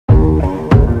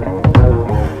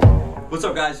What's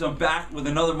up, guys? I'm back with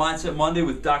another Mindset Monday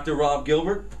with Dr. Rob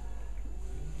Gilbert.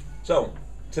 So,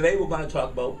 today we're going to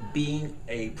talk about being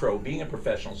a pro, being a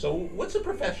professional. So, what's a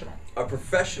professional? A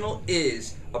professional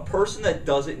is a person that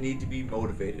doesn't need to be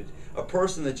motivated. A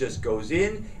person that just goes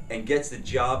in and gets the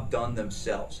job done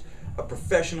themselves. A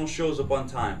professional shows up on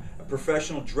time. A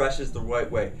professional dresses the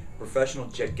right way. A professional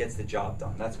gets the job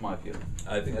done. That's my view.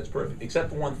 I think that's perfect,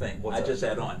 except for one thing. What's I that? just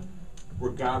add on,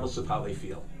 regardless of how they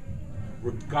feel.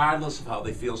 Regardless of how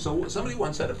they feel. So, somebody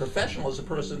once said a professional is a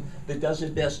person that does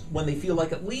it best when they feel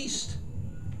like at least.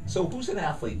 So, who's an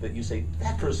athlete that you say,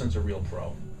 that person's a real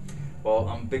pro? Well,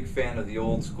 I'm a big fan of the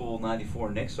old school 94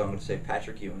 Knicks, so I'm going to say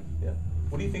Patrick Ewing. Yeah.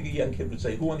 What do you think a young kid would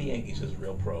say? Who on the Yankees is a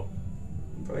real pro?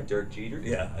 Probably Derek Jeter.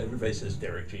 Yeah, everybody says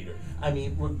Derek Jeter. I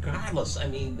mean, regardless,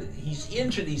 he's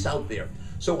injured, he's out there.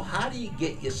 So how do you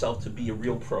get yourself to be a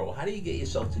real pro? How do you get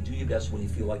yourself to do your best when you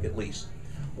feel like at least?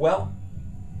 Well,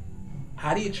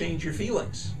 how do you change your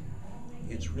feelings?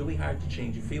 It's really hard to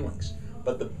change your feelings.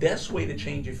 But the best way to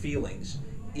change your feelings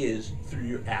is through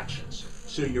your actions.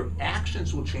 So your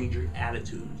actions will change your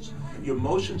attitudes. Your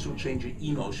emotions will change your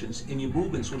emotions, and your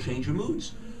movements will change your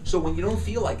moods. So when you don't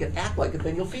feel like it, act like it,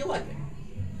 then you'll feel like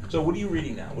it. So what are you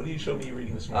reading now? What did you show me you're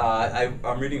reading this morning?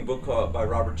 I'm reading a book by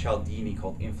Robert Cialdini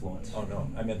called Influence. Oh no,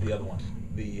 I meant the other one.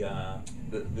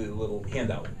 The little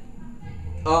handout.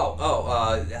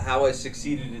 How I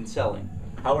Succeeded in Selling.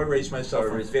 How I Raised Myself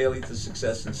from Failure to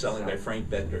Success in Selling by Frank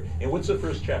Bender. And what's the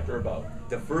first chapter about?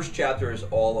 The first chapter is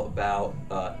all about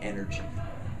energy.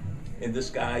 And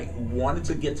this guy who wanted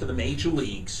to get to the major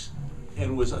leagues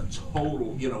and was a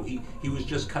total, he was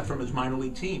just cut from his minor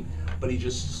league team. But he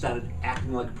just started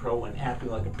acting like a pro and acting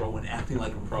like a pro and acting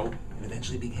like a pro and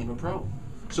eventually became a pro.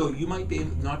 So you might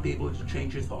not be able to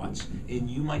change your thoughts and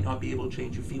you might not be able to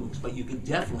change your feelings, but you can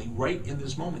definitely, right in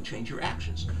this moment, change your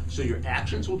actions. So your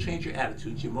actions will change your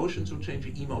attitudes, your emotions will change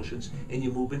your emotions, and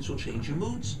your movements will change your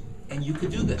moods. And you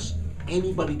could do this.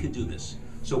 Anybody could do this.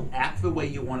 So act the way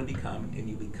you want to become, and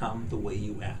you become the way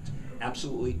you act.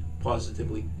 Absolutely,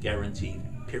 positively, guaranteed,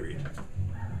 period.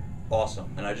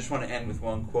 Awesome. And I just want to end with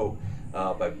one quote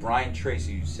by Brian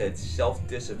Tracy, who said,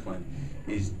 "Self-discipline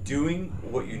is doing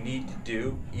what you need to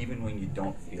do even when you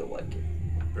don't feel like it."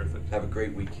 Perfect. Have a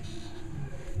great week.